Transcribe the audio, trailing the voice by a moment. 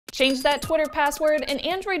Change that Twitter password, an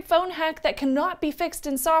Android phone hack that cannot be fixed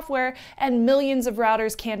in software, and millions of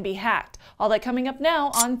routers can be hacked. All that coming up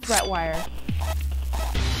now on ThreatWire.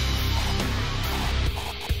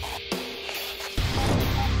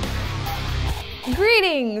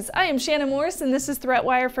 Greetings! I am Shannon Morse and this is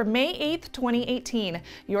ThreatWire for May 8th, 2018,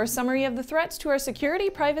 your summary of the threats to our security,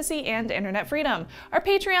 privacy, and internet freedom. Our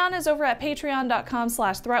Patreon is over at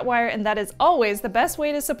patreon.com/ThreatWire, and that is always the best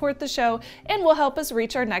way to support the show and will help us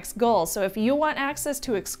reach our next goal. So if you want access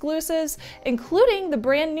to exclusives, including the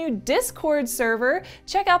brand new Discord server,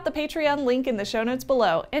 check out the Patreon link in the show notes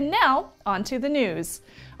below. And now, on to the news.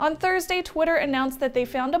 On Thursday, Twitter announced that they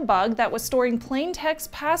found a bug that was storing plain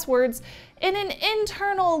text passwords in an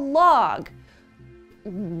internal log.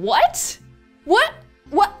 What?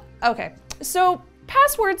 What? Okay, so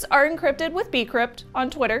passwords are encrypted with bcrypt on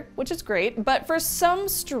Twitter, which is great, but for some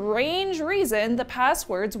strange reason, the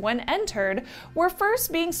passwords, when entered, were first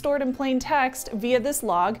being stored in plain text via this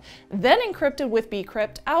log, then encrypted with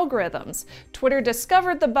bcrypt algorithms. Twitter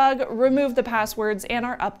discovered the bug, removed the passwords, and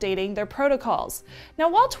are updating their protocols. Now,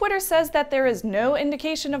 while Twitter says that there is no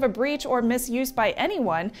indication of a breach or misuse by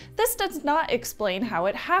anyone, this does not explain how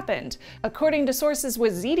it happened. According to sources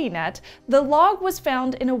with ZDNet, the log was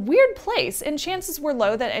found in a weird place, and chances were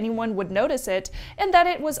low that anyone would notice it, and that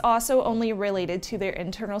it was also only related to their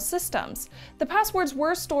internal systems. The passwords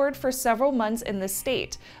were stored for several months in this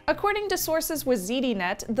state. According to sources with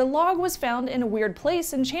ZDNet, the log was found in a weird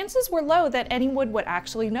place, and chances were low that anyone would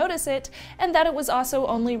actually notice it, and that it was also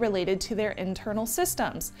only related to their internal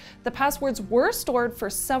systems. The passwords were stored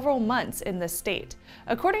for several months in this state.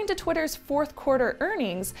 According to Twitter's fourth quarter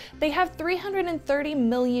earnings, they have 330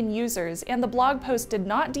 million users, and the blog post did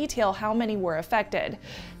not detail how many were affected.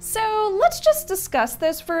 So let's just discuss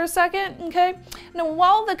this for a second, okay? Now,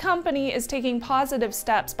 while the company is taking positive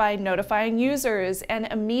steps by notifying users and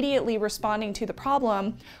immediately responding to the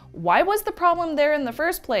problem, why was the problem there in the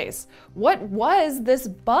first place? What was this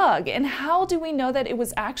bug, and how do we know that it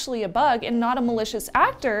was actually a bug and not a malicious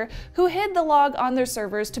actor who hid the log on their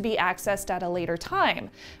servers to be accessed at a later time?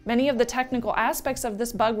 Many of the technical aspects of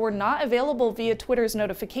this bug were not available via Twitter's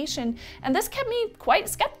notification, and this kept me quite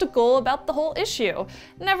skeptical about the whole issue.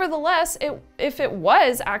 Nevertheless, if it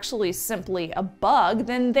was actually simply a bug,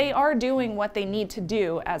 then they are doing what they need to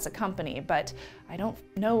do as a company, but I don't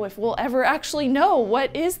know if we'll ever actually know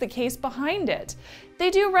what is the case behind it. They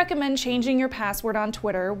do recommend changing your password on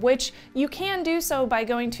Twitter, which you can do so by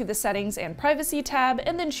going to the Settings and Privacy tab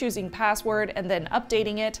and then choosing Password and then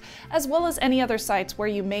updating it, as well as any other sites where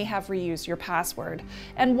you may have reused your password.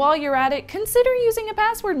 And while you're at it, consider using a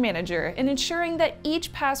password manager and ensuring that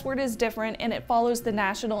each password is different and it follows the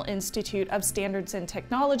National Institute of Standards and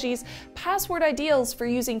Technology's password ideals for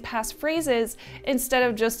using passphrases instead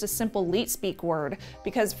of just a simple leet-speak word,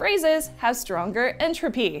 because phrases have stronger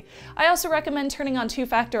entropy. I also recommend turning on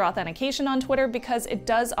two-factor authentication on Twitter because it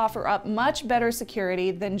does offer up much better security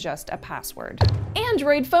than just a password.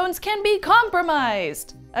 Android phones can be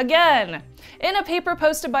compromised! Again! In a paper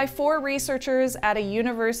posted by 4 researchers at a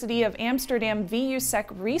University of Amsterdam InfoSec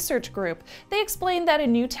research group, they explained that a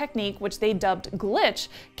new technique, which they dubbed Glitch,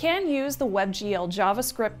 can use the WebGL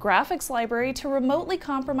JavaScript graphics library to remotely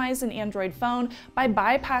compromise an Android phone by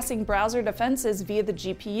bypassing browser defenses via the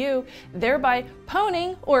GPU, thereby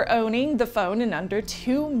pwning or owning the phone in under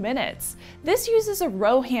 2 minutes. This uses a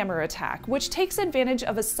row hammer attack, which takes advantage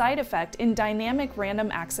of a side effect in dynamic random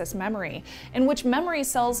access memory, in which memory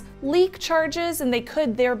cells leak charges and they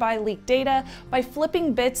could thereby leak data by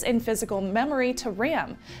flipping bits in physical memory to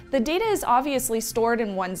RAM. The data is obviously stored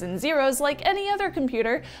in ones and zeros like any other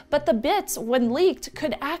computer, but the bits, when leaked,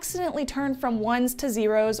 could accidentally turn from ones to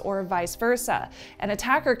zeros or vice versa. An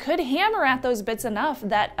attacker could hammer at those bits enough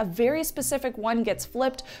that a very specific one gets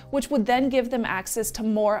flipped, which would then give them access to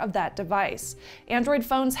more of that device. Android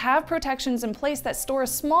phones have protections in place that store a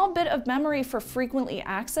small bit of memory for frequently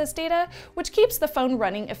accessed data, which keeps the phone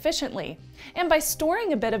running efficiently. And by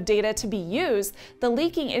storing a bit of data to be used, the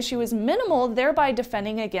leaking issue is minimal, thereby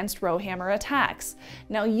defending against row hammer attacks.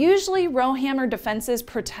 Now, usually row hammer defenses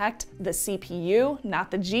protect the CPU,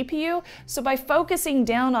 not the GPU, so by focusing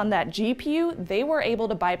down on that GPU, they were able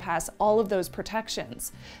to bypass all of those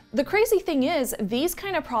protections. The crazy thing is, these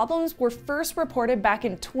kind of problems were first reported back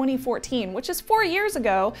in 2014, which is 4 years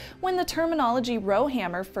ago, when the terminology row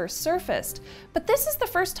hammer first surfaced. But this is the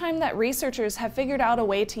first time that researchers have figured out a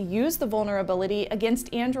way to use the vulnerability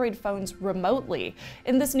against Android phones remotely.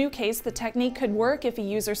 In this new case, the technique could work if a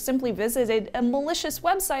user simply visited a malicious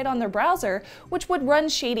website on their browser, which would run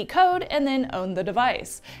shady code and then own the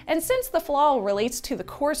device. And since the flaw relates to the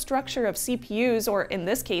core structure of CPUs, or in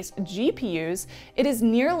this case, GPUs, it is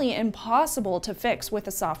nearly impossible to fix with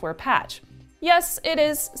a software patch. Yes, it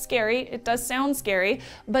is scary, it does sound scary,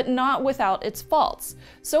 but not without its faults.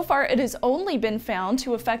 So far, it has only been found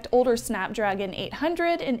to affect older Snapdragon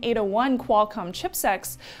 800 and 801 Qualcomm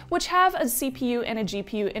chipsets, which have a CPU and a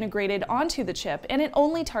GPU integrated onto the chip, and it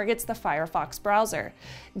only targets the Firefox browser.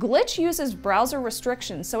 Glitch uses browser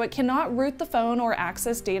restrictions, so it cannot root the phone or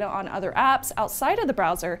access data on other apps outside of the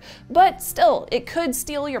browser, but still, it could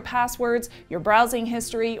steal your passwords, your browsing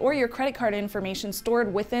history, or your credit card information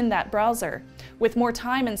stored within that browser. With more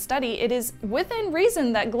time and study, it is within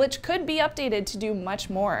reason that Glitch could be updated to do much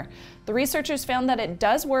more. The researchers found that it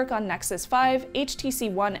does work on Nexus 5,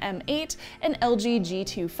 HTC One M8, and LG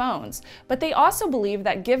G2 phones, but they also believe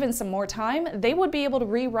that given some more time, they would be able to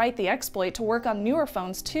rewrite the exploit to work on newer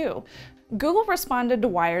phones too. Google responded to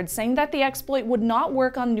Wired saying that the exploit would not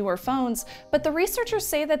work on newer phones, but the researchers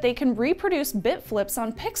say that they can reproduce bit flips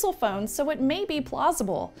on Pixel phones, so it may be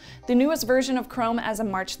plausible. The newest version of Chrome as of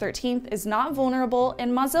March 13th is not vulnerable, and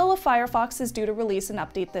Mozilla Firefox is due to release an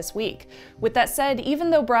update this week. With that said, even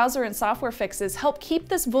though browser and software fixes help keep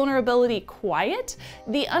this vulnerability quiet,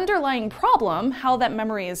 the underlying problem, how that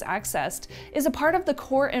memory is accessed, is a part of the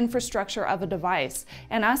core infrastructure of a device,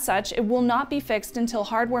 and as such, it will not be fixed until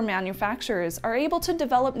hardware manufacturers are able to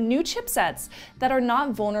develop new chipsets that are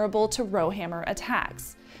not vulnerable to rowhammer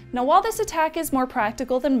attacks. Now, while this attack is more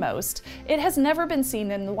practical than most, it has never been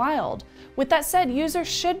seen in the wild. With that said, users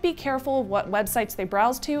should be careful of what websites they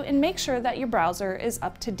browse to and make sure that your browser is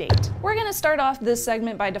up to date. We're going to start off this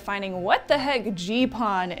segment by defining what the heck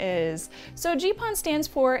GPON is. So GPON stands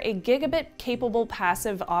for a gigabit-capable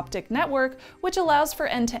passive optic network, which allows for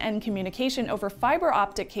end-to-end communication over fiber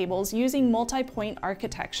optic cables using multi-point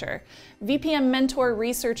architecture. VPN Mentor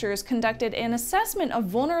researchers conducted an assessment of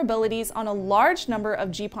vulnerabilities on a large number of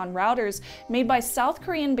GPON routers made by South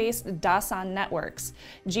Korean-based Dasan Networks.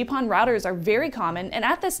 GPON routers are very common, and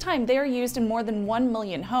at this time they are used in more than 1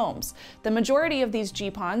 million homes. The majority of these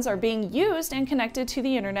GPONs are being used and connected to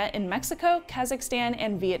the internet in Mexico, Kazakhstan,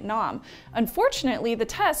 and Vietnam. Unfortunately, the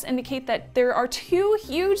tests indicate that there are two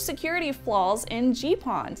huge security flaws in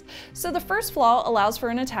GPONs. So the first flaw allows for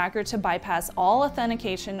an attacker to bypass all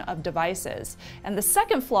authentication of devices, and the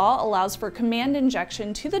second flaw allows for command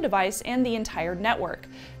injection to the device and the entire network.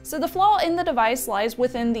 So the flaw in the device lies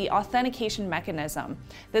within the authentication mechanism.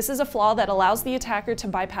 This is a flaw that allows the attacker to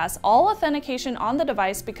bypass all authentication on the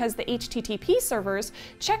device because the HTTP servers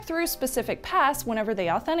check through specific paths whenever they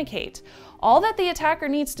authenticate. All that the attacker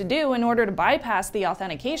needs to do in order to bypass the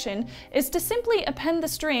authentication is to simply append the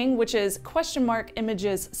string, which is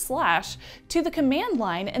 !images/, to the command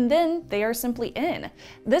line, and then they are simply in.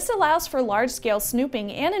 This allows for large-scale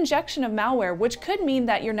snooping and injection of malware, which could mean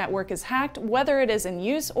that your network is hacked, whether it is in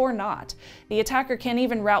use or not. The attacker can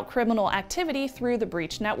even route criminal activity through the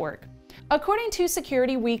breached network. According to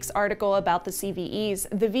Security Week's article about the CVEs,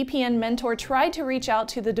 the VPN Mentor tried to reach out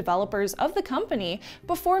to the developers of the company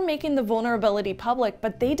before making the vulnerability public,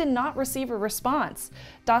 but they did not receive a response.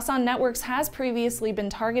 Dasan Networks has previously been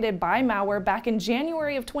targeted by malware back in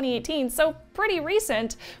January of 2018, so pretty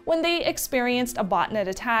recent, when they experienced a botnet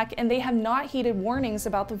attack, and they have not heeded warnings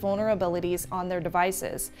about the vulnerabilities on their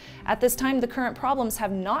devices. At this time, the current problems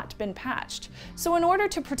have not been patched. So in order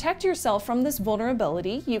to protect yourself from this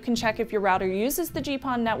vulnerability, you can check if your router uses the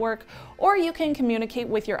GPON network, or you can communicate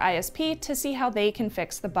with your ISP to see how they can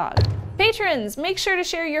fix the bug. Patrons, make sure to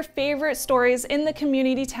share your favorite stories in the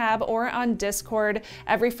community tab or on Discord.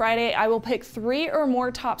 Every Friday, I will pick 3 or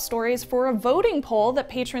more top stories for a voting poll that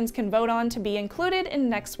patrons can vote on to be included in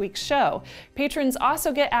next week's show. Patrons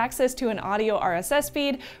also get access to an audio RSS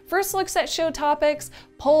feed, first looks at show topics,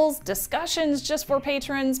 polls, discussions just for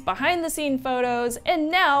patrons, behind-the-scene photos,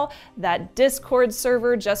 and now that Discord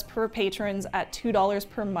server just for patrons at $2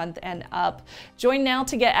 per month and up. Join now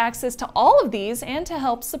to get access to all of these and to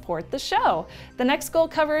help support the show. The next goal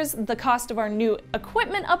covers the cost of our new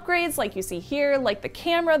equipment upgrades like you see here, like the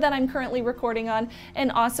camera that I'm currently recording on,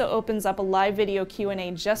 and also opens up a live video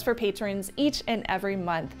Q&A just for patrons each and every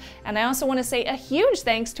month. And I also want to say a huge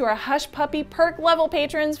thanks to our Hush Puppy perk level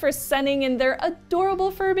patrons for sending in their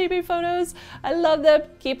adorable fur baby photos. I love them.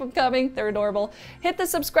 Keep them coming. They're adorable. Hit the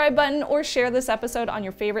subscribe button or share this episode on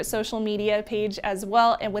your favorite social media page as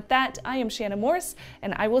well. And with that, I am Shanna Morse,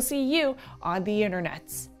 and I will see you on the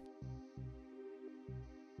internets.